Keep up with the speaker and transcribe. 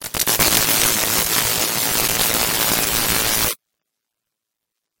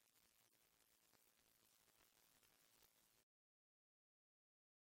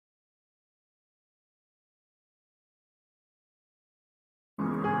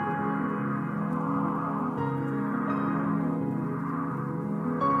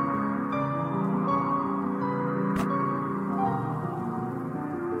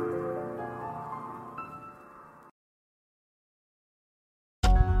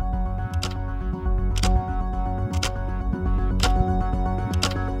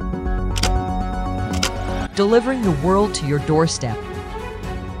delivering the world to your doorstep.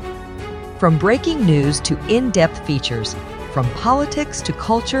 From breaking news to in-depth features, from politics to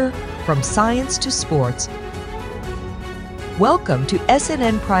culture, from science to sports. Welcome to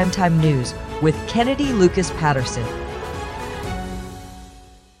SNN Primetime News with Kennedy Lucas Patterson.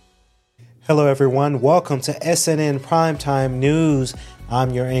 Hello everyone, welcome to SNN Primetime News. I'm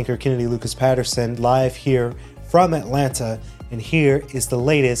your anchor Kennedy Lucas Patterson, live here from Atlanta, and here is the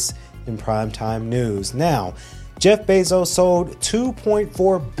latest in Primetime News. Now, Jeff Bezo sold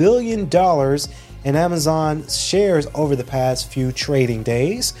 $2.4 billion in Amazon shares over the past few trading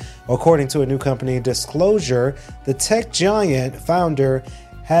days. According to a new company disclosure, the tech giant founder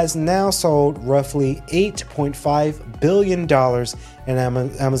has now sold roughly $8.5 billion in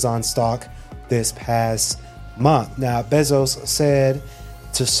Amazon stock this past month. Now, Bezos said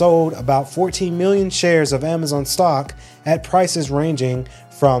to sold about 14 million shares of Amazon stock at prices ranging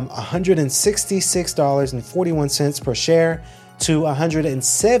from $166.41 per share to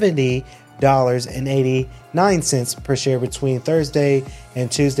 $170.89 per share between Thursday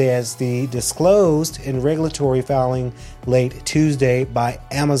and Tuesday, as the disclosed in regulatory filing late Tuesday by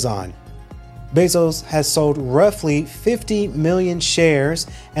Amazon. Bezos has sold roughly 50 million shares.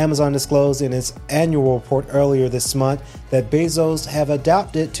 Amazon disclosed in its annual report earlier this month that Bezos have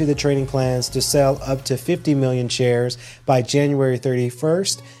adopted to the trading plans to sell up to 50 million shares by January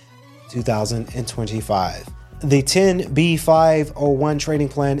 31st, 2025. The 10b501 trading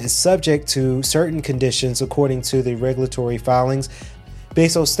plan is subject to certain conditions according to the regulatory filings.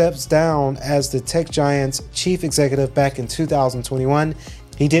 Bezos steps down as the tech giant's chief executive back in 2021.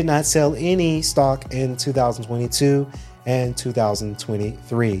 He did not sell any stock in 2022 and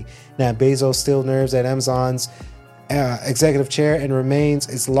 2023. Now, Bezos still serves at Amazon's executive chair and remains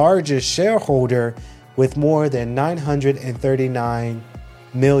its largest shareholder with more than 939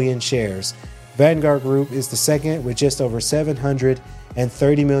 million shares. Vanguard Group is the second with just over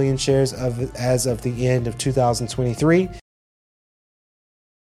 730 million shares as of the end of 2023.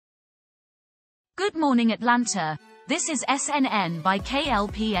 Good morning, Atlanta. This is SNN by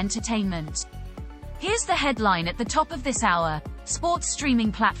KLP Entertainment. Here's the headline at the top of this hour. Sports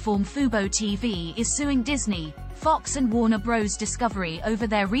streaming platform Fubo TV is suing Disney, Fox and Warner Bros. Discovery over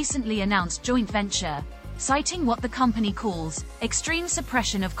their recently announced joint venture, citing what the company calls extreme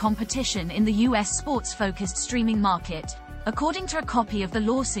suppression of competition in the U.S. sports-focused streaming market, according to a copy of the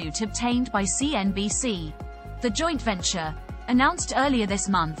lawsuit obtained by CNBC. The joint venture, announced earlier this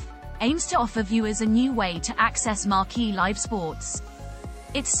month, aims to offer viewers a new way to access marquee live sports.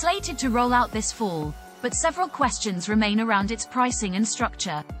 It's slated to roll out this fall, but several questions remain around its pricing and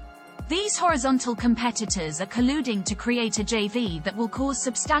structure. These horizontal competitors are colluding to create a JV that will cause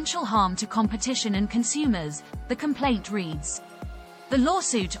substantial harm to competition and consumers, the complaint reads. The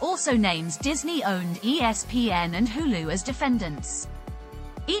lawsuit also names Disney-owned ESPN and Hulu as defendants.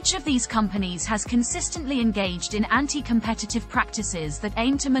 Each of these companies has consistently engaged in anti-competitive practices that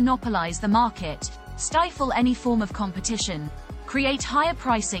aim to monopolize the market, stifle any form of competition, create higher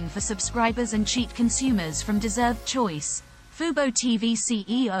pricing for subscribers and cheat consumers from deserved choice, Fubo TV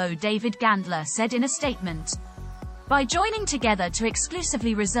CEO David Gandler said in a statement. By joining together to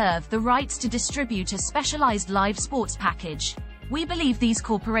exclusively reserve the rights to distribute a specialized live sports package, we believe these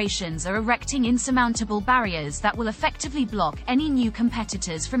corporations are erecting insurmountable barriers that will effectively block any new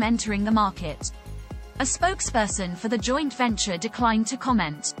competitors from entering the market. A spokesperson for the joint venture declined to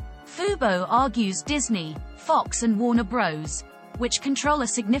comment. Fubo argues Disney, Fox and Warner Bros., which control a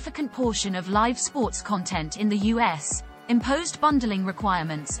significant portion of live sports content in the U.S., imposed bundling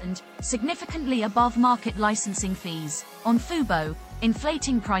requirements and significantly above-market licensing fees on Fubo,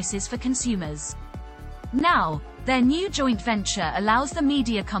 inflating prices for consumers. Now, their new joint venture allows the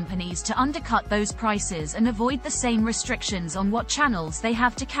media companies to undercut those prices and avoid the same restrictions on what channels they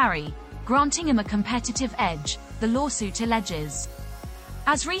have to carry, granting them a competitive edge, the lawsuit alleges.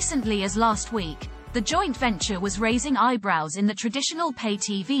 As recently as last week, the joint venture was raising eyebrows in the traditional pay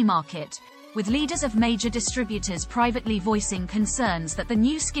TV market, with leaders of major distributors privately voicing concerns that the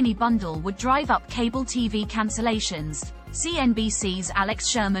new skinny bundle would drive up cable TV cancellations, CNBC's Alex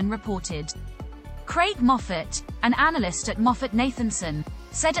Sherman reported. Craig Moffett, an analyst at MoffettNathanson,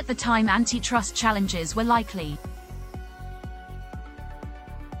 said at the time antitrust challenges were likely.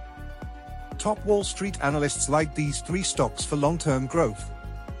 Top Wall Street analysts like these three stocks for long-term growth.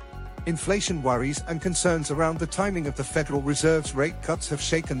 Inflation worries and concerns around the timing of the Federal Reserve's rate cuts have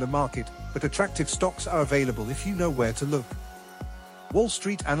shaken the market, but attractive stocks are available if you know where to look. Wall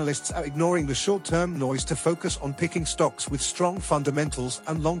Street analysts are ignoring the short-term noise to focus on picking stocks with strong fundamentals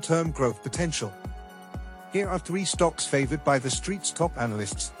and long-term growth potential. Here are 3 stocks favored by the street's top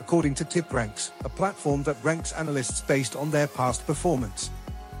analysts, according to TipRanks, a platform that ranks analysts based on their past performance.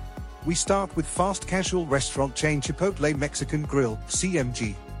 We start with fast casual restaurant chain Chipotle Mexican Grill,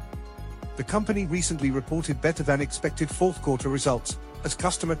 CMG. The company recently reported better than expected fourth quarter results, as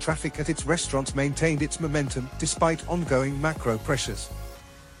customer traffic at its restaurants maintained its momentum despite ongoing macro pressures.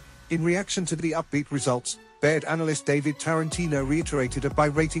 In reaction to the upbeat results, Baird analyst David Tarantino reiterated a buy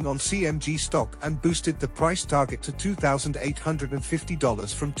rating on CMG stock and boosted the price target to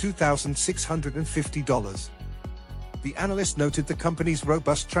 $2,850 from $2,650. The analyst noted the company's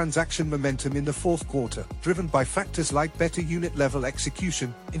robust transaction momentum in the fourth quarter, driven by factors like better unit-level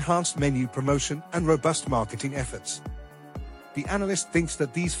execution, enhanced menu promotion, and robust marketing efforts. The analyst thinks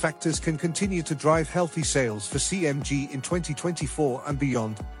that these factors can continue to drive healthy sales for CMG in 2024 and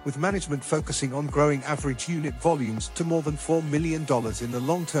beyond, with management focusing on growing average unit volumes to more than $4 million in the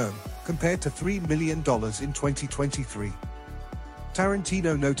long term, compared to $3 million in 2023.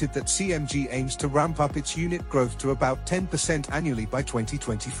 Tarantino noted that CMG aims to ramp up its unit growth to about 10% annually by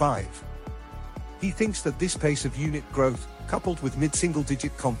 2025. He thinks that this pace of unit growth, coupled with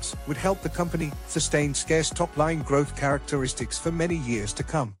mid-single-digit comps, would help the company sustain scarce top-line growth characteristics for many years to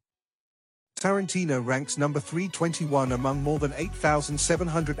come. Tarantino ranks number 321 among more than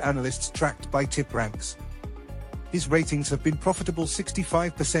 8,700 analysts tracked by TipRanks. His ratings have been profitable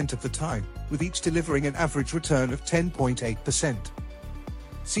 65% of the time, with each delivering an average return of 10.8%.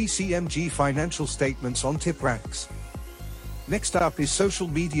 See CMG financial statements on TipRanks. Next up is social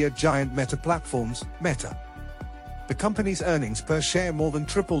media giant Meta Platforms, Meta. The company's earnings per share more than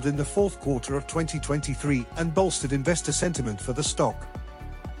tripled in the fourth quarter of 2023 and bolstered investor sentiment for the stock.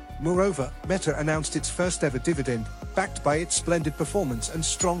 Moreover, Meta announced its first-ever dividend, backed by its splendid performance and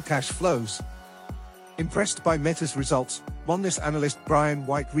strong cash flows. Impressed by Meta's results, wellness analyst Brian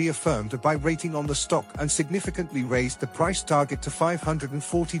White reaffirmed a buy rating on the stock and significantly raised the price target to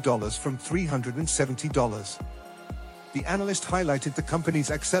 $540 from $370. The analyst highlighted the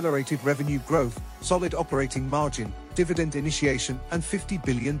company's accelerated revenue growth, solid operating margin, dividend initiation, and $50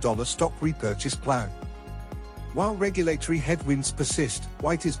 billion stock repurchase plan. While regulatory headwinds persist,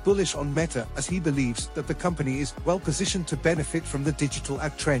 White is bullish on Meta as he believes that the company is well-positioned to benefit from the digital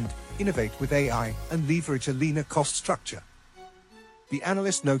ad trend, innovate with AI, and leverage a leaner cost structure. The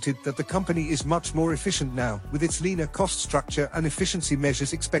analyst noted that the company is much more efficient now, with its leaner cost structure and efficiency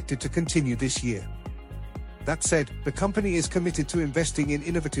measures expected to continue this year. That said, the company is committed to investing in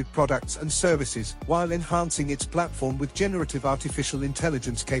innovative products and services while enhancing its platform with generative artificial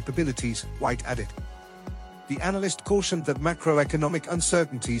intelligence capabilities, White added. The analyst cautioned that macroeconomic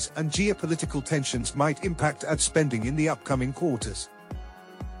uncertainties and geopolitical tensions might impact ad spending in the upcoming quarters.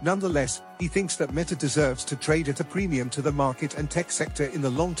 Nonetheless, he thinks that Meta deserves to trade at a premium to the market and tech sector in the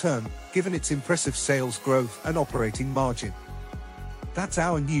long term, given its impressive sales growth and operating margin. That's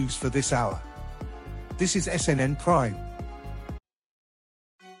our news for this hour. This is SNN Prime.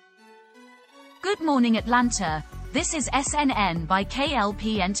 Good morning, Atlanta. This is SNN by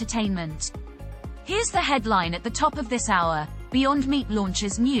KLP Entertainment. Here's the headline at the top of this hour. Beyond Meat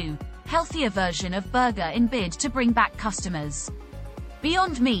launches new, healthier version of burger in bid to bring back customers.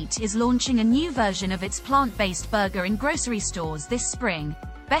 Beyond Meat is launching a new version of its plant-based burger in grocery stores this spring,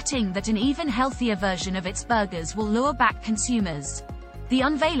 betting that an even healthier version of its burgers will lure back consumers. The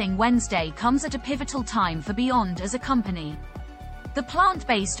unveiling Wednesday comes at a pivotal time for Beyond as a company. The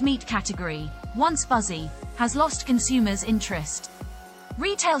plant-based meat category, once buzzy, has lost consumers' interest.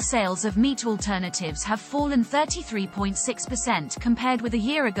 Retail sales of meat alternatives have fallen 33.6% compared with a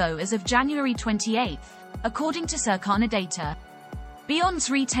year ago as of January 28, according to Circana data. Beyond's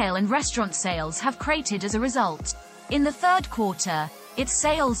retail and restaurant sales have cratered as a result. In the third quarter, its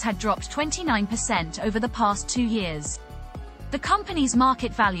sales had dropped 29% over the past 2 years. The company's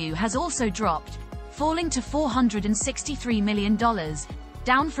market value has also dropped, falling to $463 million,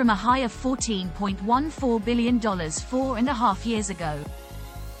 down from a high of $14.14 billion 4.5 years ago.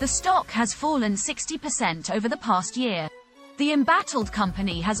 The stock has fallen 60% over the past year. The embattled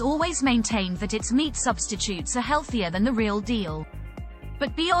company has always maintained that its meat substitutes are healthier than the real deal.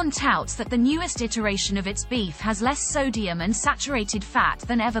 But Beyond touts that the newest iteration of its beef has less sodium and saturated fat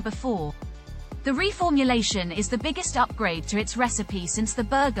than ever before. The reformulation is the biggest upgrade to its recipe since the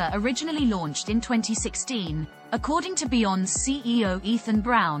burger originally launched in 2016, according to Beyond's CEO Ethan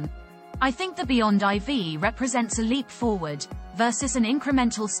Brown. I think the Beyond IV represents a leap forward, versus an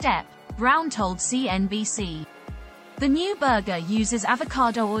incremental step, Brown told CNBC. The new burger uses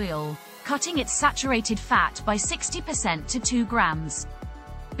avocado oil, cutting its saturated fat by 60% to 2 grams.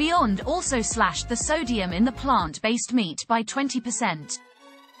 Beyond also slashed the sodium in the plant-based meat by 20%.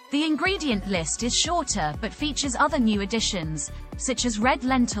 The ingredient list is shorter but features other new additions, such as red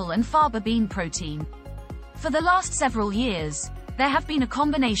lentil and faba bean protein. For the last several years, there have been a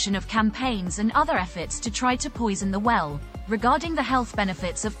combination of campaigns and other efforts to try to poison the well regarding the health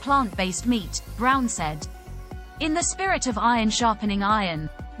benefits of plant-based meat, Brown said. In the spirit of iron sharpening iron,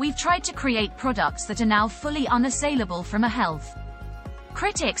 we've tried to create products that are now fully unassailable from a health.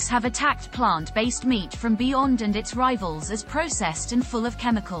 Critics have attacked plant-based meat from Beyond and its rivals as processed and full of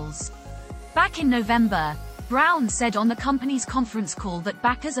chemicals. Back in November, Brown said on the company's conference call that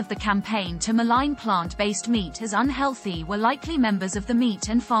backers of the campaign to malign plant-based meat as unhealthy were likely members of the meat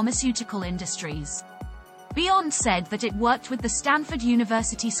and pharmaceutical industries. Beyond said that it worked with the Stanford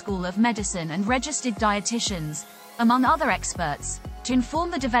University School of Medicine and registered dietitians, among other experts, to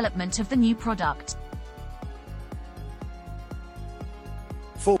inform the development of the new product.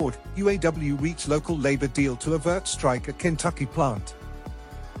 Ford, UAW reach local labor deal to avert strike at Kentucky plant.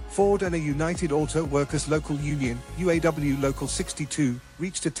 Ford and a United Auto Workers local union, UAW Local 62,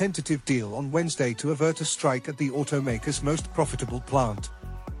 reached a tentative deal on Wednesday to avert a strike at the automaker's most profitable plant.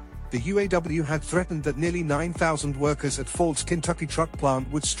 The UAW had threatened that nearly 9,000 workers at Ford's Kentucky truck plant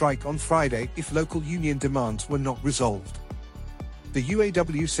would strike on Friday if local union demands were not resolved. The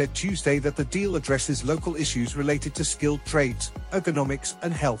UAW said Tuesday that the deal addresses local issues related to skilled trades, ergonomics,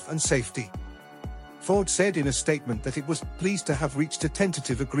 and health and safety. Ford said in a statement that it was pleased to have reached a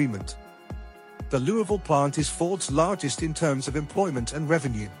tentative agreement. The Louisville plant is Ford's largest in terms of employment and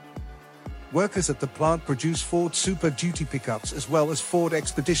revenue. Workers at the plant produce Ford Super Duty pickups as well as Ford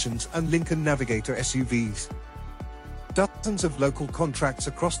Expeditions and Lincoln Navigator SUVs. Dozens of local contracts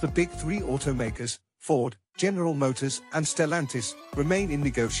across the big three automakers, Ford, General Motors, and Stellantis, remain in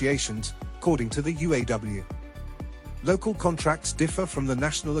negotiations, according to the UAW. Local contracts differ from the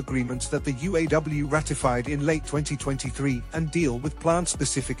national agreements that the UAW ratified in late 2023 and deal with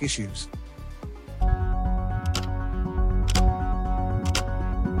plant-specific issues.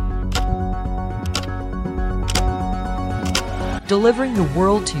 Delivering the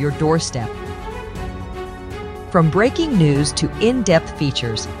world to your doorstep. From breaking news to in-depth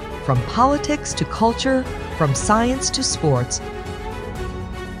features, from politics to culture, from science to sports.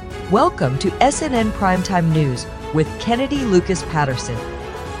 Welcome to SNN Primetime News with Kennedy Lucas Patterson.